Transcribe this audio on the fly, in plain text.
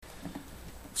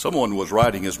Someone was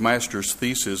writing his master's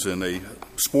thesis in a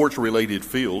sports-related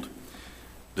field,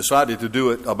 decided to do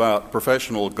it about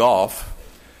professional golf,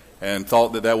 and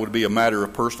thought that that would be a matter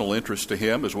of personal interest to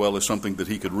him as well as something that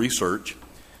he could research.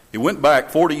 He went back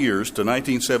 40 years to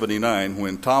 1979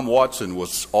 when Tom Watson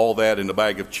was all that in a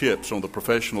bag of chips on the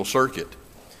professional circuit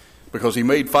because he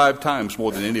made 5 times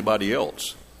more than anybody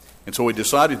else. And so he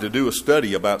decided to do a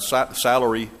study about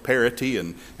salary parity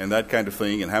and that kind of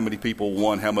thing and how many people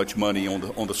won how much money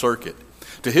on the circuit.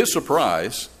 To his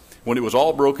surprise, when it was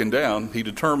all broken down, he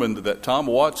determined that Tom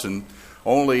Watson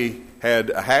only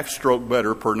had a half stroke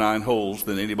better per 9 holes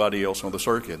than anybody else on the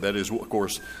circuit. That is, of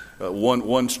course,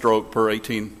 one stroke per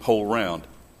 18-hole round.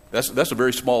 That's a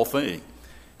very small thing,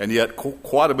 and yet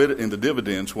quite a bit in the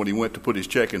dividends when he went to put his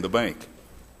check in the bank.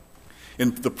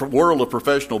 In the world of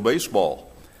professional baseball,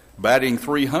 batting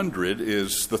 .300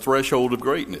 is the threshold of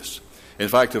greatness. In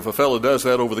fact, if a fellow does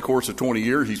that over the course of 20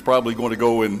 years, he's probably going to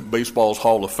go in baseball's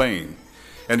Hall of Fame.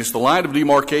 And it's the line of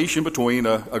demarcation between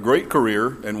a great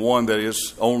career and one that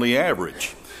is only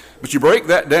average. But you break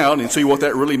that down and see what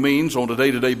that really means on a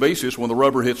day-to-day basis when the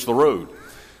rubber hits the road.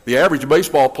 The average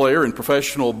baseball player in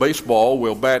professional baseball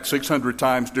will bat 600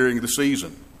 times during the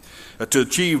season. To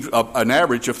achieve an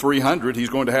average of .300, he's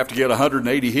going to have to get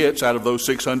 180 hits out of those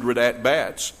 600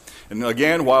 at-bats. And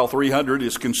again, while .300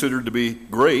 is considered to be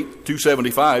great,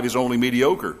 .275 is only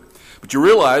mediocre. But you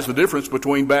realize the difference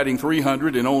between batting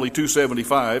 .300 and only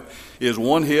 .275 is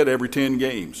 1 hit every 10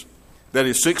 games. That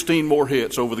is 16 more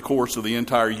hits over the course of the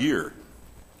entire year.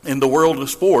 In the world of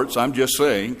sports, I'm just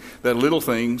saying that little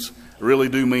things really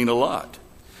do mean a lot.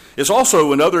 It's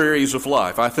also in other areas of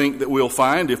life. I think that we'll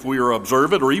find if we are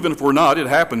observant, or even if we're not, it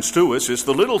happens to us. It's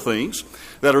the little things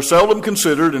that are seldom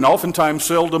considered and oftentimes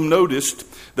seldom noticed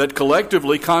that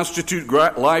collectively constitute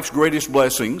life's greatest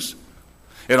blessings,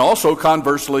 and also,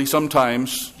 conversely,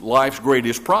 sometimes life's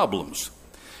greatest problems.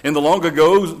 In the long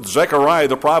ago, Zechariah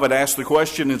the prophet asked the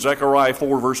question in Zechariah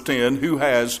 4, verse 10, who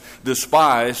has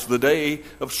despised the day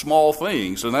of small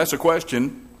things? And that's a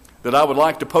question that I would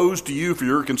like to pose to you for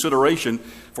your consideration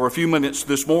for a few minutes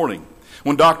this morning.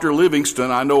 When Dr.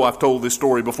 Livingston, I know I've told this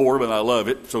story before, but I love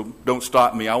it, so don't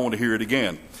stop me. I want to hear it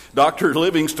again. Dr.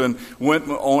 Livingston went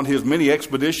on his many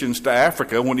expeditions to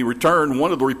Africa. When he returned,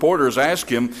 one of the reporters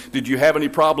asked him, did you have any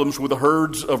problems with the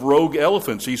herds of rogue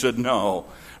elephants? He said, no.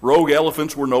 Rogue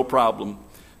elephants were no problem.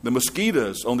 The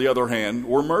mosquitoes, on the other hand,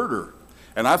 were murder.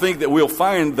 And I think that we'll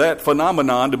find that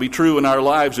phenomenon to be true in our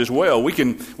lives as well.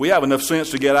 We have enough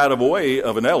sense to get out of the way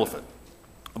of an elephant,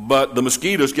 but the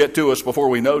mosquitoes get to us before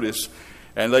we notice,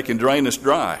 and they can drain us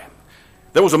dry.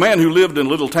 There was a man who lived in a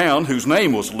little town whose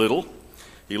name was Little.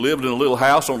 He lived in a little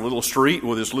house on a little street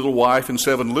with his little wife and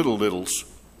 7 little littles.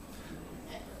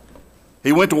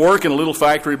 He went to work in a little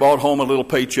factory, brought home a little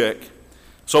paycheck.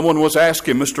 Someone was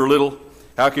asking Mr. Little,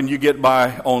 how can you get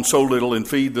by on so little and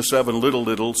feed the 7 little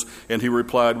littles? And he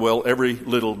replied, well, every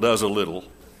little does a little.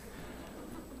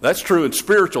 That's true in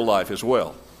spiritual life as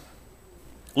well.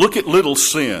 Look at little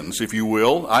sins, if you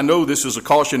will. I know this is a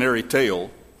cautionary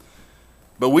tale,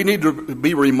 but we need to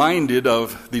be reminded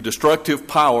of the destructive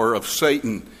power of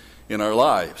Satan in our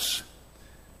lives.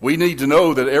 We need to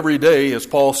know that every day, as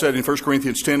Paul said in 1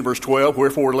 Corinthians 10, verse 12,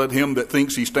 wherefore let him that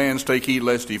thinks he stands take heed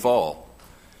lest he fall.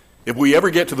 If we ever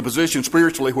get to the position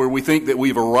spiritually where we think that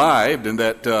we've arrived and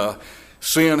that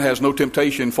sin has no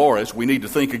temptation for us, we need to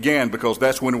think again, because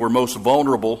that's when we're most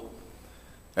vulnerable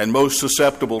and most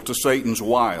susceptible to Satan's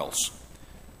wiles.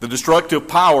 The destructive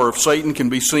power of Satan can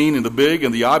be seen in the big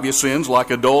and the obvious sins like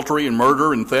adultery and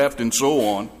murder and theft and so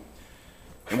on.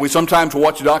 And we sometimes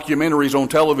watch documentaries on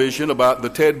television about the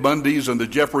Ted Bundys and the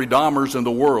Jeffrey Dahmers in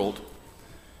the world.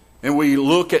 And we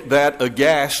look at that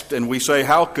aghast and we say,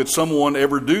 how could someone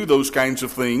ever do those kinds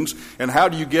of things? And how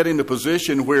do you get in a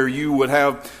position where you would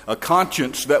have a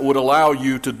conscience that would allow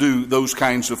you to do those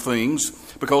kinds of things?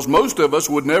 Because most of us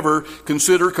would never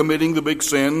consider committing the big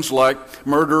sins like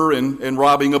murder and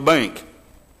robbing a bank.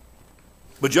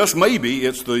 But just maybe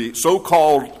it's the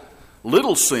so-called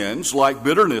little sins like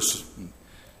bitterness,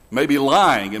 maybe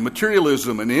lying and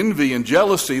materialism and envy and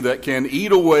jealousy that can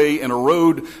eat away and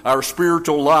erode our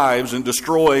spiritual lives and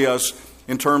destroy us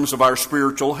in terms of our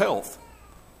spiritual health.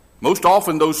 Most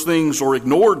often those things are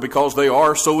ignored because they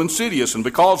are so insidious, and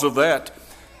because of that,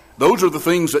 those are the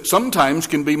things that sometimes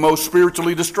can be most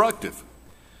spiritually destructive.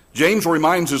 James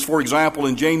reminds us, for example,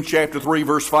 in James chapter 3,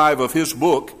 verse 5 of his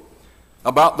book,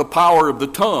 about the power of the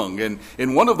tongue. And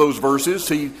in one of those verses,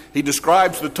 he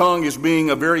describes the tongue as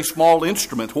being a very small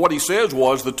instrument. What he says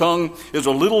was the tongue is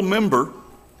a little member,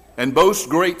 and boast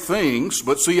great things,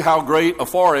 but see how great a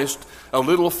forest a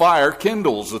little fire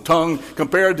kindles. The tongue,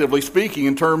 comparatively speaking,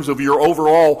 in terms of your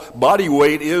overall body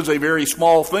weight, is a very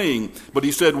small thing. But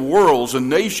he said worlds and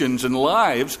nations and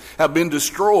lives have been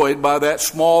destroyed by that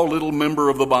small little member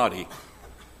of the body.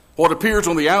 What appears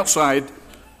on the outside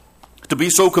to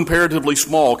be so comparatively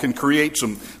small can create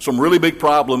some really big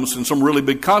problems and some really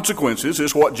big consequences,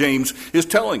 is what James is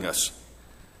telling us.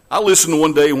 I listened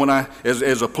one day when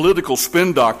as a political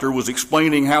spin doctor, was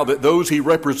explaining how that those he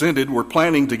represented were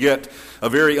planning to get a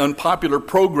very unpopular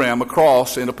program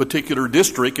across in a particular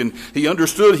district, and he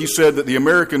understood, he said, that the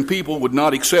American people would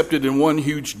not accept it in one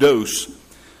huge dose.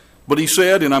 But he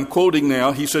said, and I'm quoting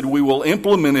now, he said, "We will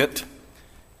implement it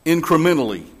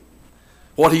incrementally."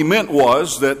 What he meant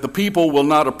was that the people will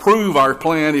not approve our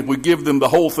plan if we give them the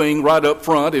whole thing right up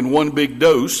front in one big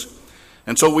dose.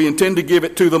 And so we intend to give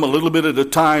it to them a little bit at a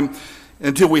time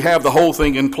until we have the whole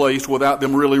thing in place without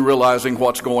them really realizing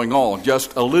what's going on.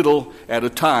 Just a little at a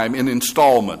time in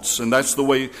installments. And that's the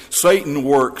way Satan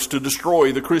works to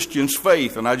destroy the Christian's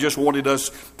faith. And I just wanted us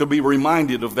to be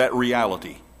reminded of that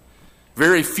reality.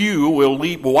 Very few will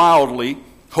leap wildly,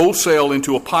 wholesale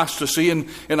into apostasy,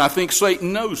 and I think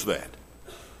Satan knows that.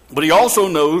 But he also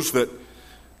knows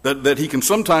that he can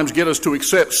sometimes get us to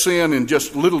accept sin in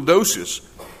just little doses,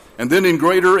 and then in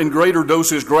greater and greater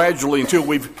doses gradually until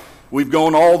we've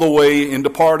gone all the way in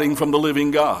departing from the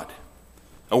living God.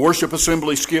 A worship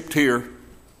assembly skipped here,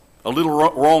 a little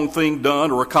wrong thing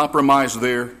done or a compromise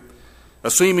there, a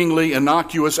seemingly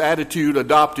innocuous attitude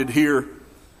adopted here,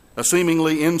 a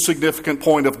seemingly insignificant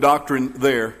point of doctrine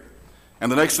there.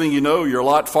 And the next thing you know, you're a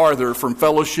lot farther from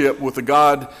fellowship with the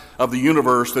God of the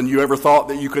universe than you ever thought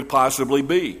that you could possibly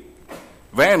be.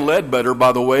 Van Ledbetter,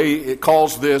 by the way, it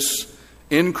calls this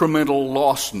incremental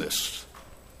lostness.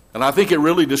 And I think it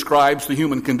really describes the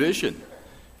human condition.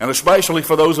 And especially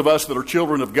for those of us that are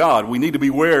children of God, we need to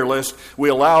beware lest we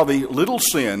allow the little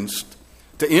sins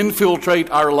to infiltrate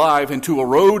our life and to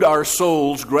erode our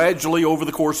souls gradually over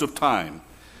the course of time.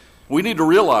 We need to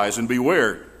realize and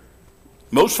beware.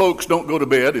 Most folks don't go to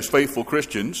bed as faithful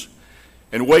Christians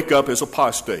and wake up as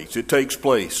apostates. It takes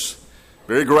place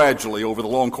very gradually over the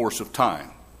long course of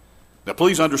time. Now,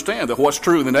 please understand that what's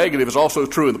true in the negative is also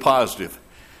true in the positive.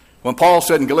 When Paul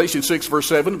said in Galatians 6, verse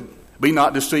 7, "Be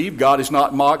not deceived, God is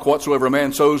not mocked, whatsoever a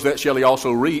man sows, that shall he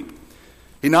also reap."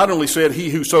 He not only said, "He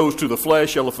who sows to the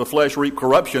flesh shall of the flesh reap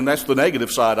corruption." That's the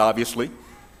negative side, obviously.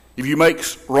 If you make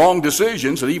wrong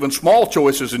decisions and even small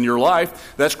choices in your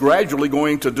life, that's gradually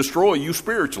going to destroy you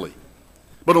spiritually.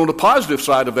 But on the positive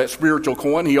side of that spiritual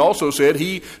coin, he also said,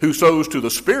 "He who sows to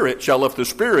the Spirit shall of the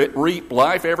Spirit reap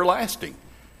life everlasting."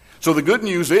 So the good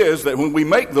news is that when we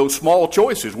make those small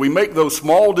choices, we make those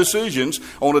small decisions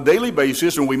on a daily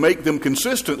basis, and we make them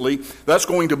consistently, that's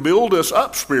going to build us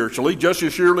up spiritually just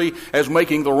as surely as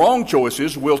making the wrong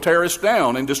choices will tear us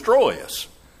down and destroy us.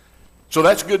 So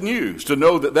that's good news, to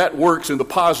know that that works in the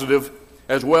positive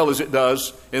as well as it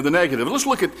does in the negative. Let's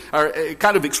look at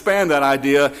kind of expand that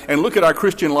idea and look at our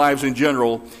Christian lives in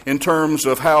general in terms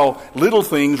of how little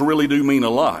things really do mean a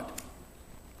lot.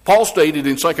 Paul stated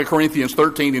in 2 Corinthians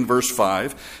 13 in verse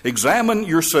 5, "Examine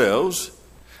yourselves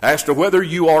as to whether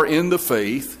you are in the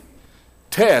faith,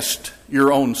 test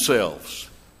your own selves."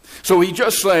 So he's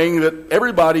just saying that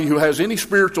everybody who has any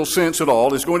spiritual sense at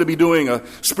all is going to be doing a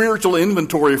spiritual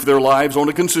inventory of their lives on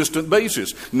a consistent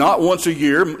basis. Not once a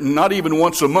year, not even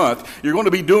once a month. You're going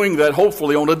to be doing that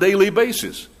hopefully on a daily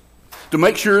basis to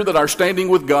make sure that our standing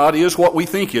with God is what we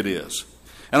think it is.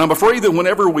 And I'm afraid that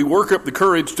whenever we work up the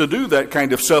courage to do that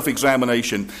kind of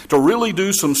self-examination, to really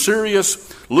do some serious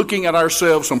looking at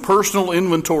ourselves, some personal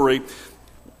inventory,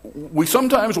 we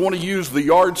sometimes want to use the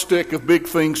yardstick of big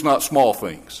things, not small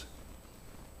things.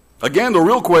 Again, the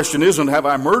real question isn't, have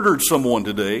I murdered someone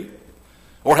today?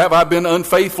 Or have I been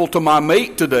unfaithful to my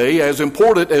mate today, as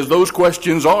important as those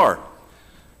questions are?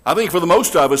 I think for the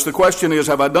most of us, the question is,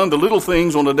 have I done the little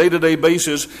things on a day-to-day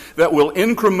basis that will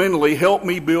incrementally help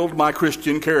me build my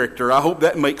Christian character? I hope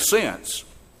that makes sense.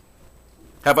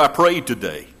 Have I prayed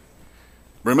today?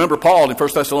 Remember, Paul in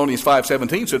 1 Thessalonians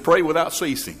 5:17 said, "Pray without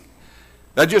ceasing."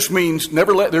 That just means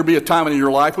never let there be a time in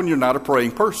your life when you're not a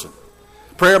praying person.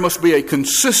 Prayer must be a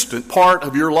consistent part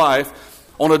of your life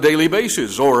on a daily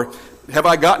basis. Or have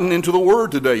I gotten into the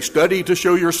Word today? Study to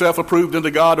show yourself approved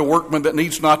unto God, a workman that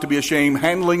needs not to be ashamed,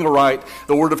 handling aright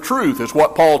the word of truth, is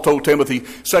what Paul told Timothy,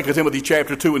 2 Timothy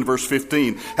chapter 2 and verse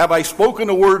 15. Have I spoken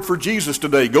a word for Jesus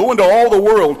today? Go into all the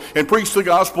world and preach the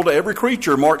gospel to every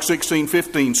creature, Mark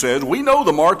 16:15 says. We know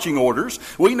the marching orders.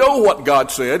 We know what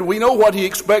God said. We know what He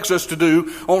expects us to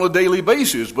do on a daily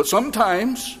basis. But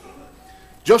sometimes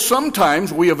Just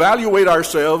sometimes we evaluate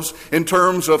ourselves in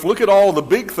terms of, look at all the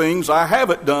big things I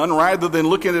haven't done, rather than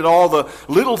looking at all the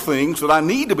little things that I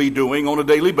need to be doing on a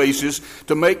daily basis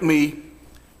to make me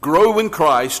grow in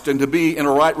Christ and to be in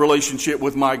a right relationship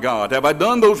with my God. Have I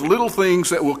done those little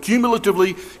things that will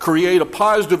cumulatively create a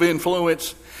positive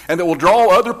influence and that will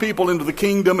draw other people into the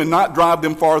kingdom and not drive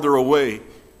them farther away?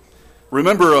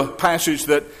 Remember a passage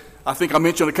that I think I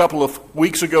mentioned a couple of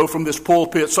weeks ago from this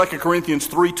pulpit, 2 Corinthians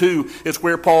 3:2. It's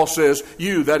where Paul says,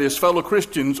 you, that is fellow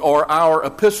Christians, are our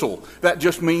epistle. That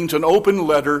just means an open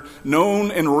letter, known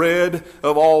and read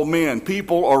of all men.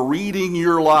 People are reading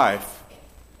your life,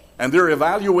 and they're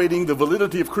evaluating the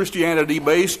validity of Christianity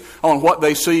based on what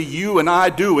they see you and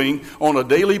I doing on a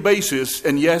daily basis,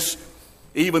 and yes,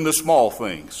 even the small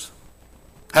things.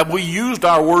 Have we used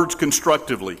our words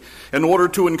constructively in order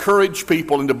to encourage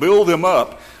people and to build them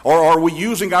up? Or are we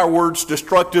using our words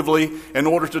destructively in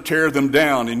order to tear them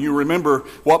down? And you remember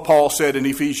what Paul said in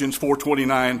Ephesians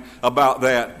 4:29 about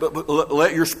that.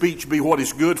 Let your speech be what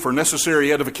is good for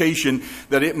necessary edification,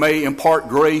 that it may impart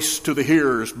grace to the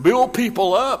hearers. Build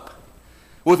people up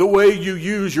with the way you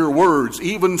use your words,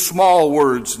 even small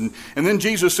words. And then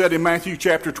Jesus said in Matthew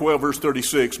chapter 12, verse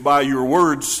 36, by your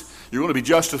words you're going to be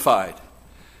justified,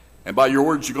 and by your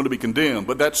words you're going to be condemned.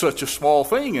 But that's such a small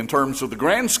thing in terms of the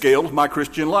grand scale of my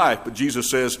Christian life. But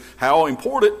Jesus says how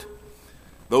important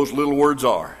those little words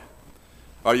are.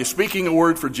 Are you speaking a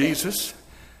word for Jesus?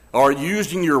 Are you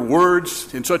using your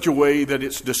words in such a way that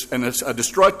it's a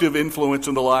destructive influence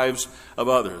in the lives of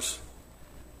others?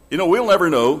 You know, we'll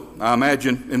never know, I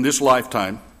imagine, in this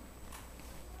lifetime,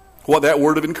 what that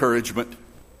word of encouragement,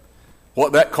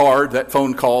 what that card, that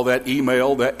phone call, that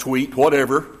email, that tweet,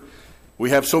 whatever. We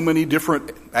have so many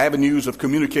different avenues of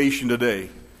communication today.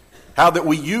 How that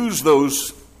we use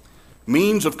those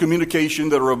means of communication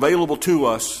that are available to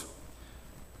us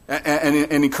and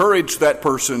encourage that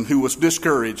person who was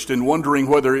discouraged and wondering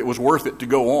whether it was worth it to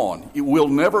go on. We'll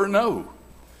never know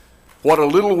what a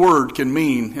little word can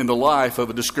mean in the life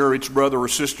of a discouraged brother or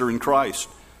sister in Christ.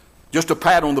 Just a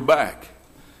pat on the back,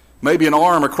 maybe an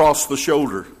arm across the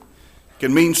shoulder,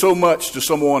 can mean so much to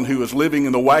someone who is living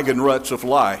in the wagon ruts of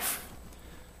life.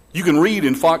 You can read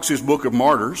in Fox's Book of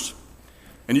Martyrs,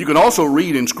 and you can also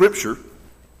read in Scripture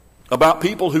about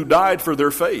people who died for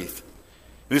their faith.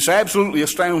 And it's absolutely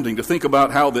astounding to think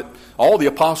about how that all the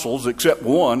apostles, except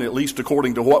one, at least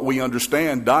according to what we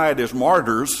understand, died as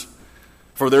martyrs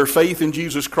for their faith in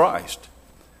Jesus Christ.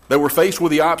 They were faced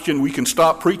with the option, we can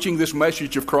stop preaching this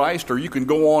message of Christ, or you can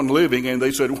go on living, and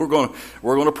they said, we're going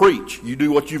to preach. You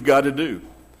do what you've got to do.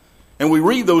 And we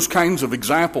read those kinds of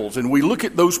examples, and we look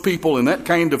at those people and that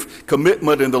kind of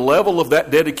commitment and the level of that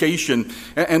dedication.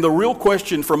 And the real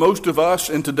question for most of us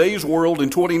in today's world in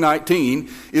 2019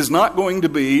 is not going to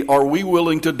be, are we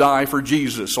willing to die for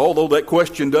Jesus? Although that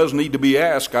question does need to be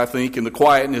asked, I think, in the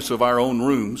quietness of our own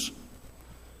rooms.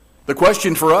 The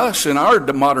question for us in our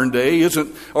modern day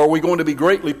isn't, are we going to be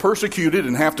greatly persecuted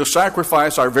and have to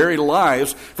sacrifice our very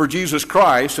lives for Jesus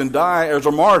Christ and die as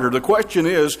a martyr? The question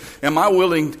is, am I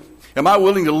willing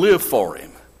to live for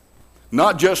Him?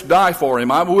 Not just die for Him.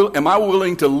 Am I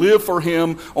willing to live for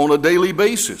Him on a daily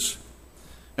basis?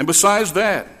 And besides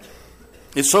that,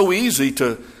 it's so easy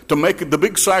to make the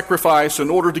big sacrifice in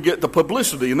order to get the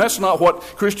publicity. And that's not what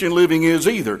Christian living is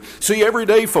either. See, every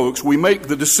day, folks, we make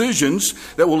the decisions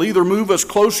that will either move us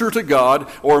closer to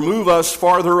God or move us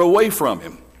farther away from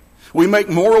Him. We make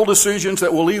moral decisions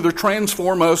that will either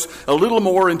transform us a little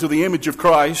more into the image of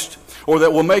Christ, or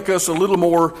that will make us a little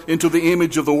more into the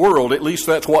image of the world. At least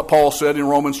that's what Paul said in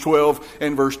Romans 12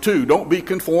 and verse 2. Don't be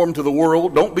conformed to the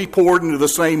world. Don't be poured into the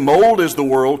same mold as the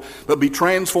world, but be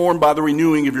transformed by the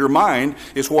renewing of your mind,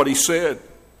 is what he said.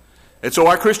 And so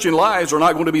our Christian lives are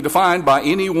not going to be defined by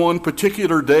any one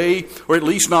particular day, or at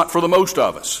least not for the most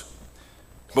of us.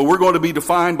 But we're going to be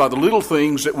defined by the little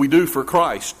things that we do for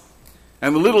Christ,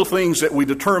 and the little things that we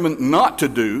determine not to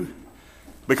do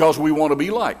because we want to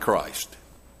be like Christ.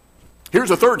 Here's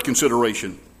a third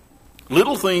consideration.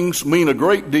 Little things mean a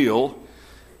great deal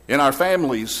in our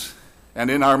families and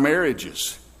in our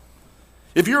marriages.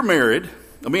 If you're married,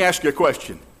 let me ask you a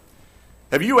question.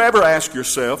 Have you ever asked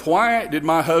yourself, why did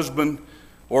my husband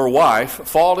or wife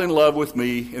fall in love with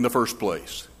me in the first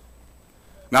place?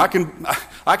 Now,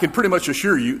 I can pretty much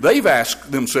assure you they've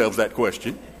asked themselves that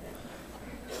question.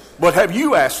 But have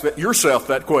you asked yourself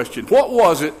that question? What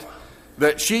was it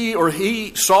that she or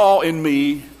he saw in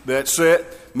me that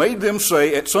made them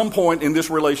say at some point in this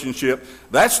relationship,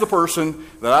 that's the person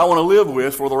that I want to live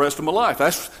with for the rest of my life.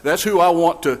 That's who I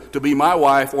want to be my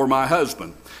wife or my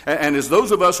husband. And as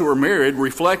those of us who are married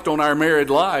reflect on our married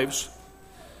lives,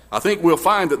 I think we'll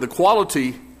find that the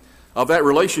quality of that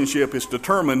relationship is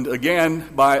determined, again,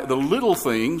 by the little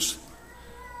things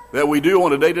that we do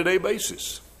on a day-to-day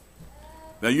basis.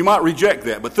 Now, you might reject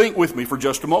that, but think with me for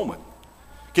just a moment.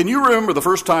 Can you remember the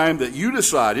first time that you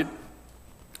decided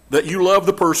that you loved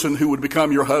the person who would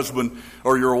become your husband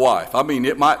or your wife? I mean,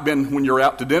 it might have been when you're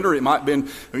out to dinner. It might have been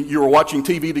you were watching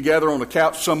TV together on a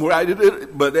couch somewhere.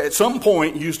 But at some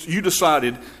point, you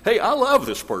decided, hey, I love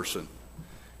this person,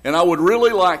 and I would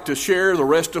really like to share the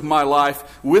rest of my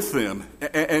life with them.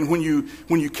 And when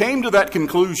you came to that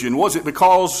conclusion, was it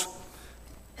because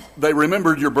they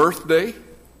remembered your birthday?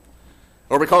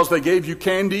 Or because they gave you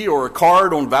candy or a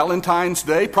card on Valentine's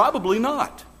Day? Probably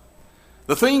not.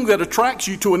 The thing that attracts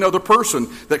you to another person,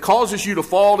 that causes you to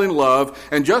fall in love,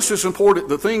 and just as important,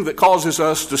 the thing that causes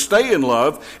us to stay in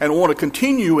love and want to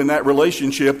continue in that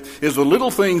relationship, is the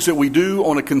little things that we do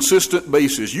on a consistent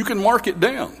basis. You can mark it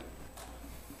down.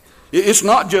 It's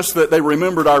not just that they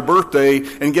remembered our birthday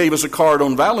and gave us a card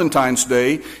on Valentine's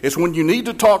Day. It's when you need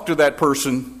to talk to that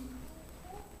person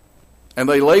and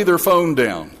they lay their phone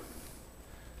down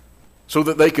so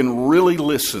that they can really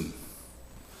listen.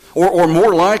 Or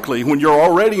more likely, when you're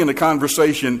already in a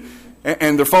conversation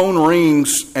and the phone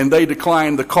rings and they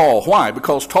decline the call. Why?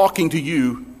 Because talking to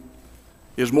you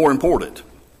is more important.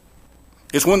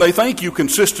 It's when they thank you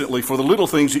consistently for the little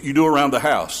things that you do around the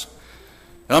house.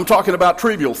 And I'm talking about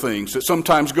trivial things that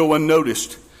sometimes go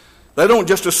unnoticed. They don't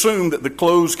just assume that the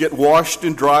clothes get washed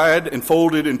and dried and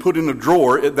folded and put in a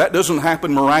drawer. That doesn't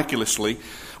happen miraculously.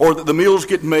 Or that the meals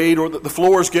get made, or that the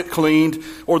floors get cleaned,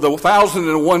 or the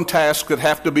 1,001 tasks that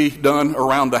have to be done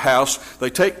around the house.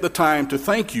 They take the time to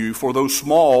thank you for those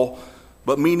small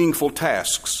but meaningful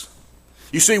tasks.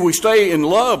 You see, we stay in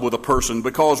love with a person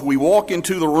because we walk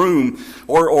into the room,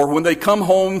 or when they come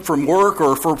home from work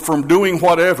or from doing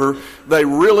whatever, they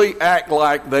really act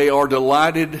like they are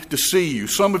delighted to see you.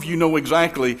 Some of you know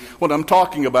exactly what I'm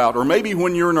talking about. Or maybe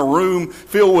when you're in a room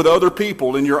filled with other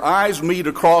people and your eyes meet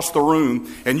across the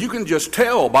room, and you can just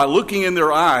tell by looking in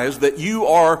their eyes that you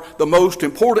are the most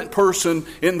important person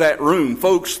in that room.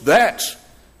 Folks, that's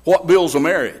what builds a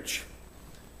marriage.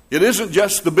 It isn't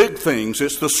just the big things,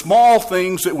 it's the small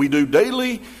things that we do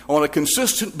daily on a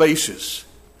consistent basis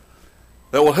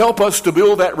that will help us to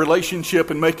build that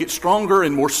relationship and make it stronger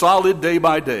and more solid day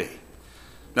by day.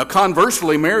 Now,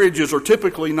 conversely, marriages are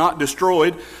typically not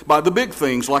destroyed by the big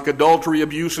things like adultery,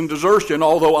 abuse, and desertion,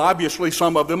 although obviously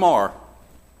some of them are.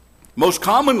 Most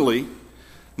commonly,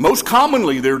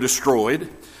 they're destroyed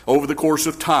over the course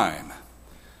of time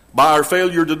by our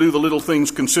failure to do the little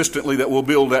things consistently that will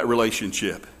build that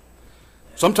relationship.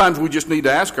 Sometimes we just need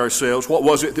to ask ourselves, what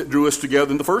was it that drew us together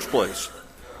in the first place?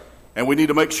 And we need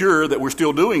to make sure that we're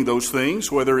still doing those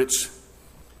things, whether it's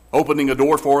opening a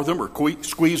door for them or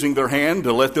squeezing their hand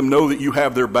to let them know that you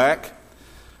have their back,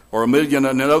 or a million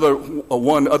and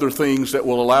other things that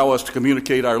will allow us to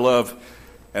communicate our love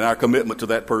and our commitment to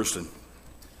that person.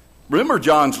 Remember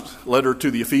John's letter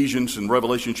to the Ephesians in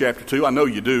Revelation chapter 2? I know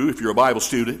you do if you're a Bible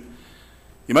student.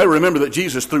 You may remember that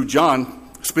Jesus, through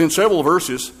John, spent several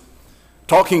verses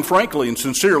talking frankly and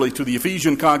sincerely to the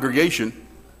Ephesian congregation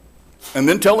and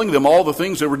then telling them all the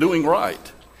things they were doing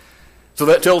right. So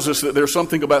that tells us that there's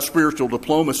something about spiritual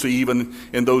diplomacy even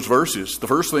in those verses. The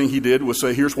first thing he did was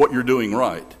say, here's what you're doing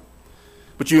right.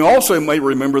 But you also may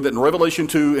remember that in Revelation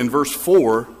 2 in verse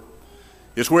 4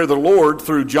 is where the Lord,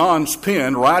 through John's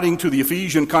pen, writing to the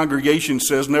Ephesian congregation,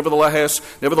 says,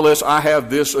 Nevertheless, I have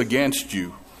this against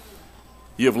you.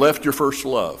 You have left your first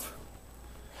love.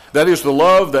 That is, the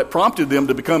love that prompted them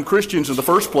to become Christians in the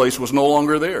first place was no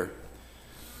longer there.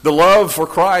 The love for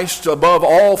Christ above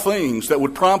all things that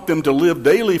would prompt them to live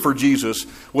daily for Jesus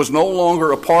was no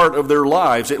longer a part of their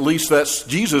lives. At least that's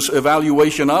Jesus'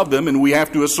 evaluation of them, and we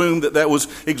have to assume that that was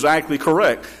exactly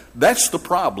correct. That's the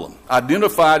problem,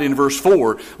 identified in verse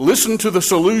 4. Listen to the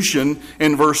solution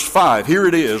in verse 5. Here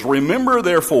it is. Remember,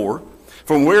 therefore,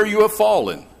 from where you have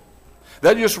fallen.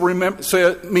 That just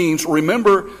means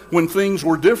remember when things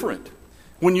were different,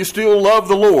 when you still love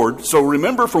the Lord. So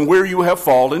remember from where you have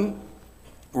fallen,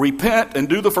 repent and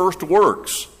do the first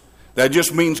works. That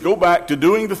just means go back to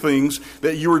doing the things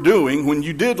that you were doing when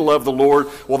you did love the Lord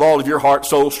with all of your heart,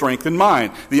 soul, strength, and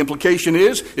mind. The implication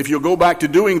is, if you'll go back to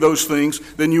doing those things,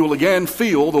 then you will again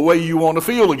feel the way you want to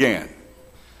feel again.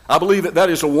 I believe that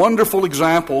is a wonderful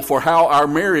example for how our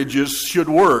marriages should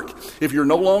work. If you're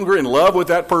no longer in love with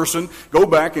that person, go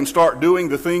back and start doing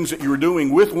the things that you were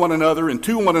doing with one another and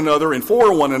to one another and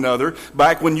for one another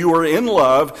back when you were in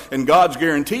love. And God's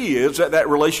guarantee is that that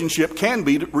relationship can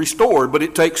be restored, but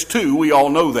it takes two. We all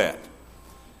know that.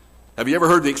 Have you ever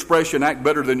heard the expression, act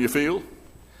better than you feel?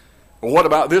 Or what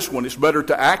about this one? It's better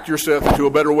to act yourself into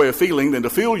a better way of feeling than to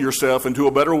feel yourself into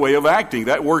a better way of acting.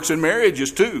 That works in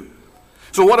marriages too.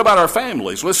 So what about our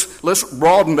families? Let's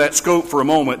broaden that scope for a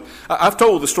moment. I've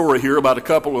told the story here about a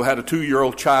couple who had a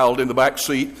 2-year-old child in the back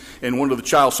seat in one of the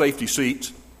child safety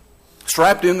seats,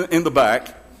 strapped in the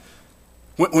back,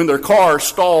 when their car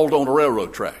stalled on a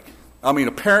railroad track. I mean,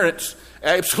 a parent's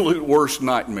absolute worst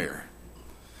nightmare.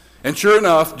 And sure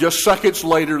enough, just seconds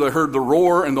later, they heard the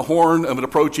roar and the horn of an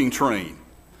approaching train.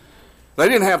 They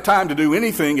didn't have time to do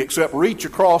anything except reach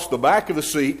across the back of the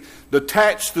seat,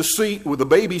 detach the seat with the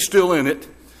baby still in it,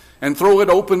 and throw it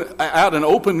out an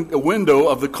open window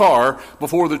of the car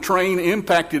before the train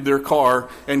impacted their car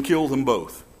and killed them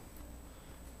both.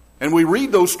 And we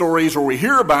read those stories or we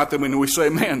hear about them and we say,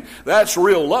 man, that's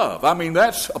real love. I mean,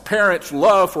 that's a parent's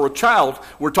love for a child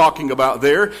we're talking about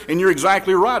there, and you're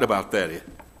exactly right about that.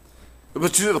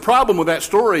 But see, the problem with that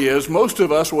story is most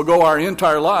of us will go our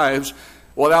entire lives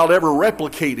without ever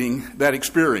replicating that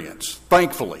experience,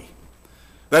 thankfully.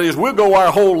 That is, we'll go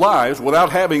our whole lives without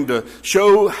having to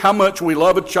show how much we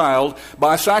love a child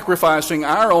by sacrificing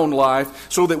our own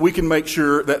life so that we can make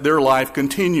sure that their life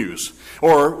continues.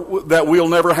 Or that we'll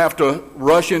never have to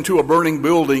rush into a burning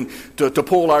building to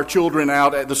pull our children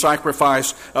out at the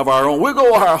sacrifice of our own. We'll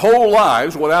go our whole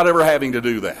lives without ever having to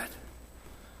do that.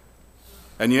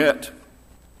 And yet,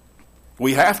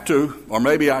 we have to, or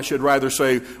maybe I should rather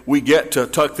say, we get to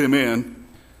tuck them in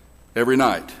every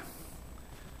night.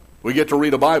 We get to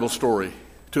read a Bible story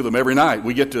to them every night.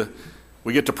 We get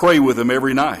to pray with them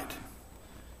every night.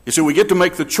 You see, we get to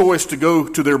make the choice to go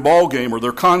to their ball game or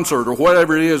their concert or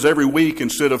whatever it is every week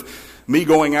instead of me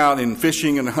going out and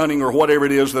fishing and hunting or whatever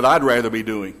it is that I'd rather be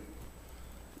doing.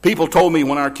 People told me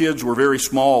when our kids were very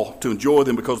small to enjoy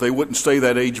them because they wouldn't stay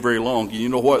that age very long. And you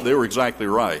know what? They were exactly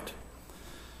right.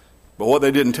 But what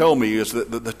they didn't tell me is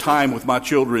that the time with my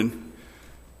children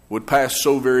would pass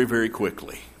so very, very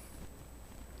quickly.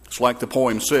 It's like the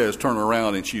poem says, turn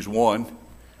around and she's 1,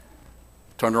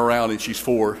 turn around and she's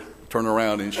 4, turn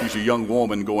around and she's a young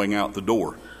woman going out the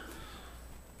door.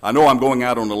 I know I'm going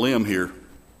out on a limb here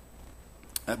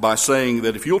by saying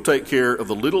that if you'll take care of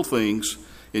the little things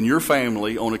in your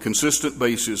family on a consistent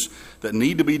basis that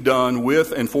need to be done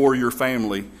with and for your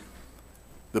family,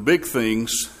 the big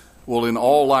things will in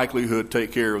all likelihood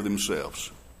take care of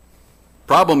themselves.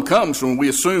 Problem comes when we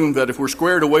assume that if we're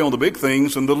squared away on the big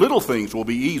things, then the little things will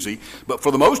be easy. But for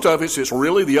the most of us, it's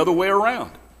really the other way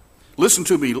around. Listen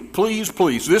to me, please,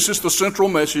 please. This is the central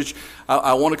message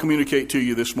I want to communicate to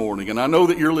you this morning, and I know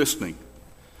that you're listening.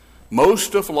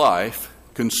 Most of life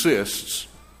consists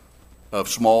of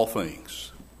small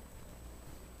things.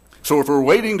 So if we're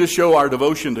waiting to show our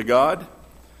devotion to God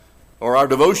or our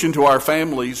devotion to our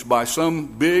families by some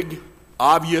big,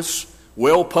 obvious,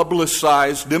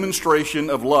 well-publicized demonstration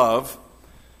of love,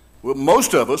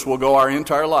 most of us will go our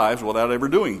entire lives without ever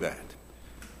doing that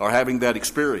or having that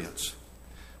experience.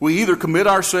 We either commit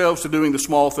ourselves to doing the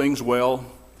small things well,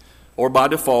 or by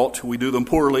default, we do them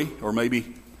poorly, or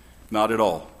maybe not at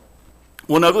all.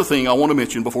 One other thing I want to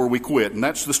mention before we quit, and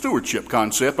that's the stewardship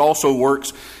concept, also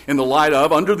works in the light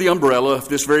of, under the umbrella of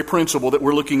this very principle that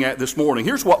we're looking at this morning.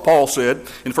 Here's what Paul said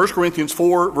in 1 Corinthians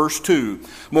 4, verse 2.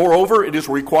 Moreover, it is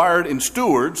required in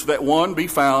stewards that one be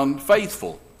found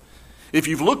faithful. If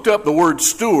you've looked up the word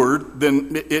steward,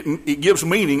 then it gives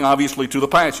meaning, obviously, to the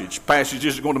passage. Passage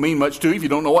isn't going to mean much to you if you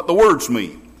don't know what the words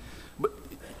mean. But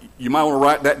you might want to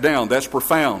write that down. That's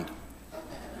profound.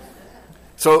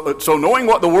 So knowing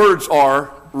what the words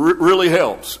are really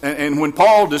helps. And when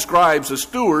Paul describes a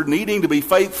steward needing to be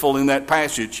faithful in that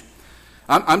passage,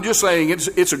 I'm just saying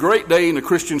it's a great day in a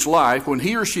Christian's life when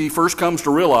he or she first comes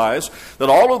to realize that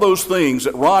all of those things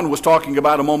that Ron was talking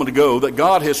about a moment ago that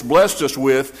God has blessed us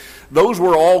with, those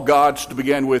were all God's to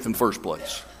begin with in the first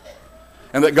place.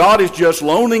 And that God is just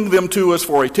loaning them to us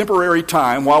for a temporary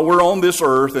time while we're on this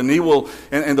earth, and He will.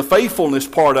 And the faithfulness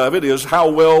part of it is how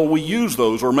well we use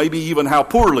those, or maybe even how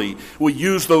poorly we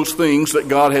use those things that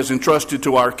God has entrusted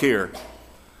to our care.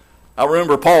 I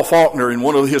remember Paul Faulkner in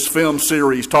one of his film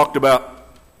series talked about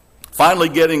finally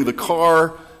getting the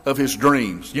car of his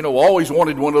dreams. You know, always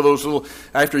wanted one of those little,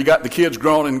 after he got the kids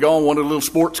grown and gone, wanted a little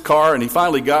sports car, and he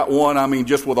finally got one, I mean,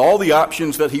 just with all the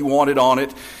options that he wanted on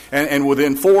it, and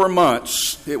within 4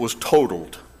 months, it was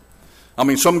totaled. I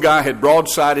mean, some guy had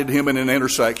broadsided him in an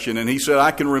intersection, and he said, I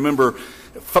can remember,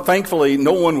 thankfully,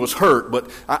 no one was hurt,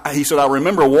 but he said, I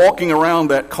remember walking around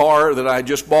that car that I had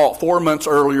just bought 4 months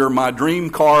earlier, my dream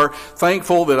car,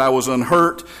 thankful that I was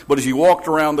unhurt, but as he walked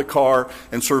around the car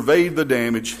and surveyed the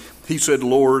damage, he said,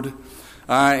 Lord,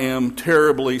 I am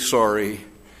terribly sorry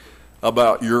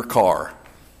about your car.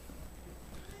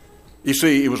 You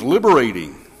see, it was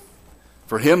liberating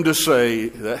for him to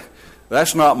say,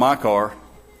 that's not my car.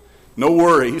 No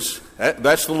worries.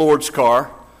 That's the Lord's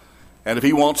car. And if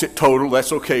he wants it total,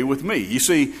 that's okay with me. You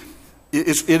see,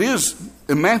 it is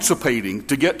emancipating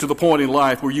to get to the point in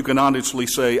life where you can honestly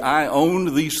say, I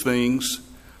own these things,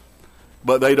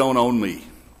 but they don't own me.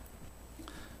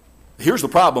 Here's the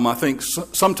problem, I think,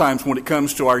 sometimes when it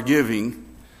comes to our giving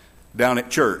down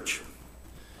at church.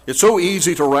 It's so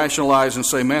easy to rationalize and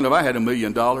say, man, if I had $1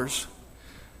 million,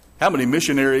 how many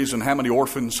missionaries and how many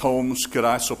orphans' homes could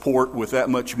I support with that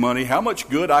much money? How much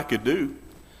good I could do?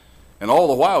 And all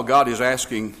the while, God is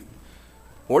asking,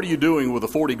 what are you doing with the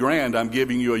 40 grand I'm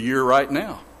giving you a year right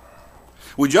now?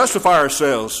 We justify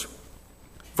ourselves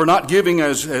for not giving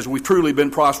as we've truly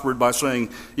been prospered by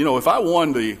saying, you know, if I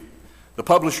won the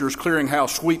Publishers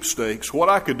Clearinghouse sweepstakes, what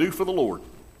I could do for the Lord.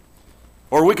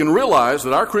 Or we can realize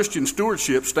that our Christian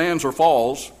stewardship stands or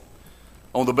falls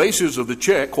on the basis of the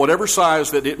check, whatever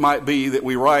size that it might be, that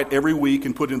we write every week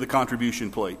and put in the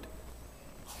contribution plate.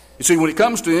 You see, when it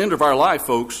comes to the end of our life,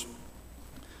 folks,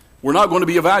 we're not going to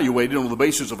be evaluated on the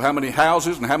basis of how many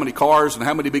houses and how many cars and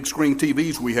how many big screen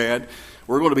TVs we had.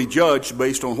 We're going to be judged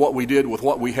based on what we did with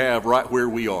what we have right where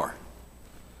we are.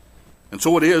 And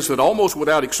so it is that almost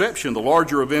without exception, the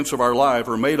larger events of our life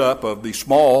are made up of the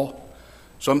small,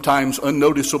 sometimes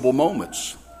unnoticeable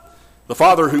moments. The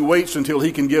father who waits until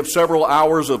he can give several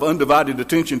hours of undivided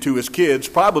attention to his kids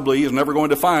probably is never going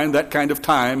to find that kind of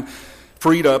time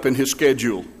freed up in his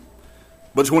schedule.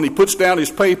 But it's when he puts down his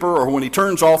paper or when he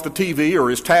turns off the TV or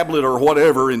his tablet or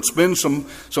whatever and spends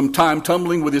some time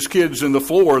tumbling with his kids in the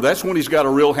floor, that's when he's got a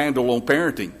real handle on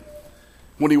parenting.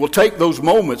 When he will take those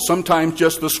moments, sometimes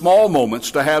just the small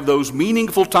moments, to have those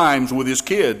meaningful times with his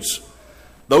kids.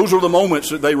 Those are the moments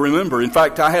that they remember. In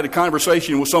fact, I had a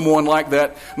conversation with someone like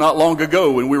that not long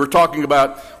ago, and we were talking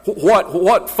about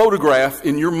what photograph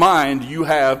in your mind you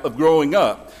have of growing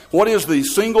up. What is the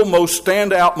single most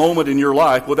standout moment in your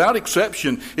life? Without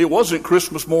exception, it wasn't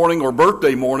Christmas morning or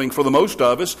birthday morning for the most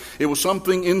of us. It was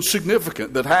something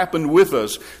insignificant that happened with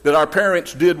us, that our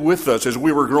parents did with us as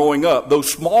we were growing up.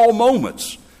 Those small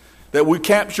moments that we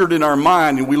captured in our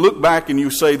mind, and we look back and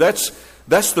you say, that's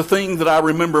the thing that I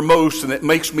remember most and that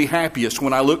makes me happiest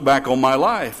when I look back on my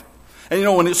life. And you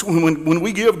know, when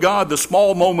we give God the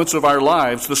small moments of our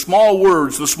lives, the small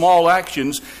words, the small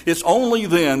actions, it's only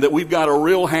then that we've got a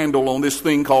real handle on this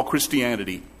thing called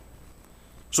Christianity.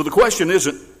 So the question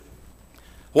isn't,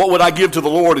 what would I give to the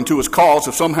Lord and to his cause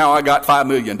if somehow I got $5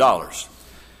 million? The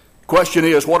question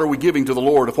is, what are we giving to the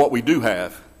Lord of what we do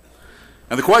have?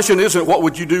 And the question isn't, what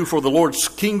would you do for the Lord's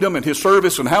kingdom and his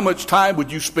service, and how much time would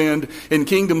you spend in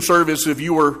kingdom service if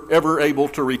you were ever able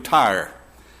to retire?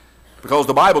 Because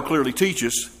the Bible clearly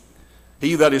teaches,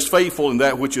 he that is faithful in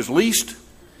that which is least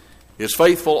is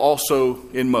faithful also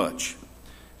in much.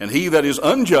 And he that is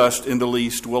unjust in the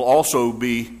least will also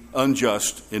be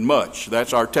unjust in much.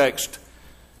 That's our text,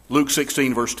 Luke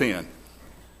 16, verse 10.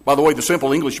 By the way, the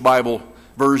Simple English Bible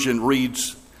version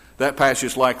reads that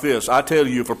passage like this: I tell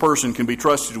you, if a person can be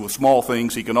trusted with small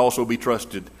things, he can also be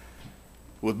trusted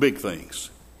with big things.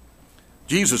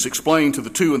 Jesus explained to the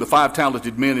 2 and the 5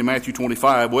 talented men in Matthew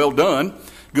 25, well done,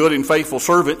 good and faithful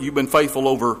servant. You've been faithful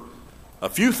over a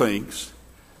few things.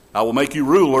 I will make you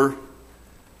ruler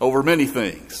over many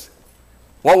things.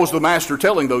 What was the master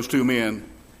telling those 2 men?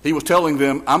 He was telling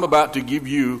them, I'm about to give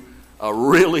you a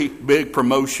really big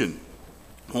promotion.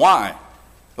 Why?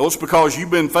 Well, it's because you've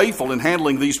been faithful in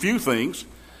handling these few things.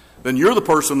 Then you're the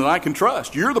person that I can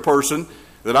trust. You're the person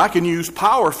that I can use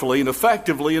powerfully and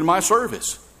effectively in my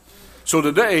service. So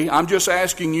today, I'm just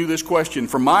asking you this question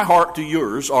from my heart to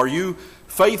yours. Are you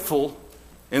faithful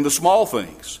in the small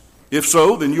things? If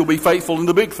so, then you'll be faithful in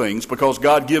the big things, because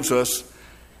God gives us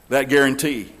that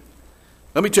guarantee.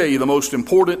 Let me tell you the most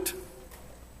important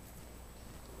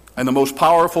and the most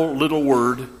powerful little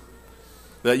word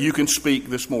that you can speak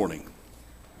this morning.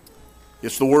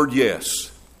 It's the word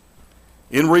yes.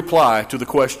 In reply to the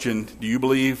question, do you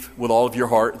believe with all of your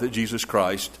heart that Jesus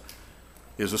Christ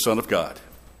is the Son of God?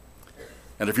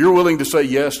 And if you're willing to say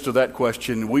yes to that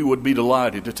question, we would be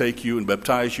delighted to take you and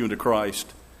baptize you into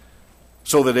Christ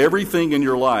so that everything in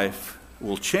your life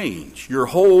will change. Your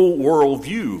whole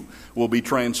worldview will be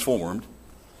transformed.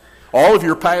 All of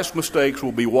your past mistakes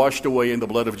will be washed away in the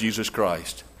blood of Jesus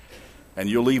Christ. And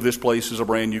you'll leave this place as a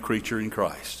brand new creature in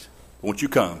Christ. Won't you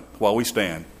come while we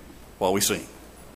stand, while we sing?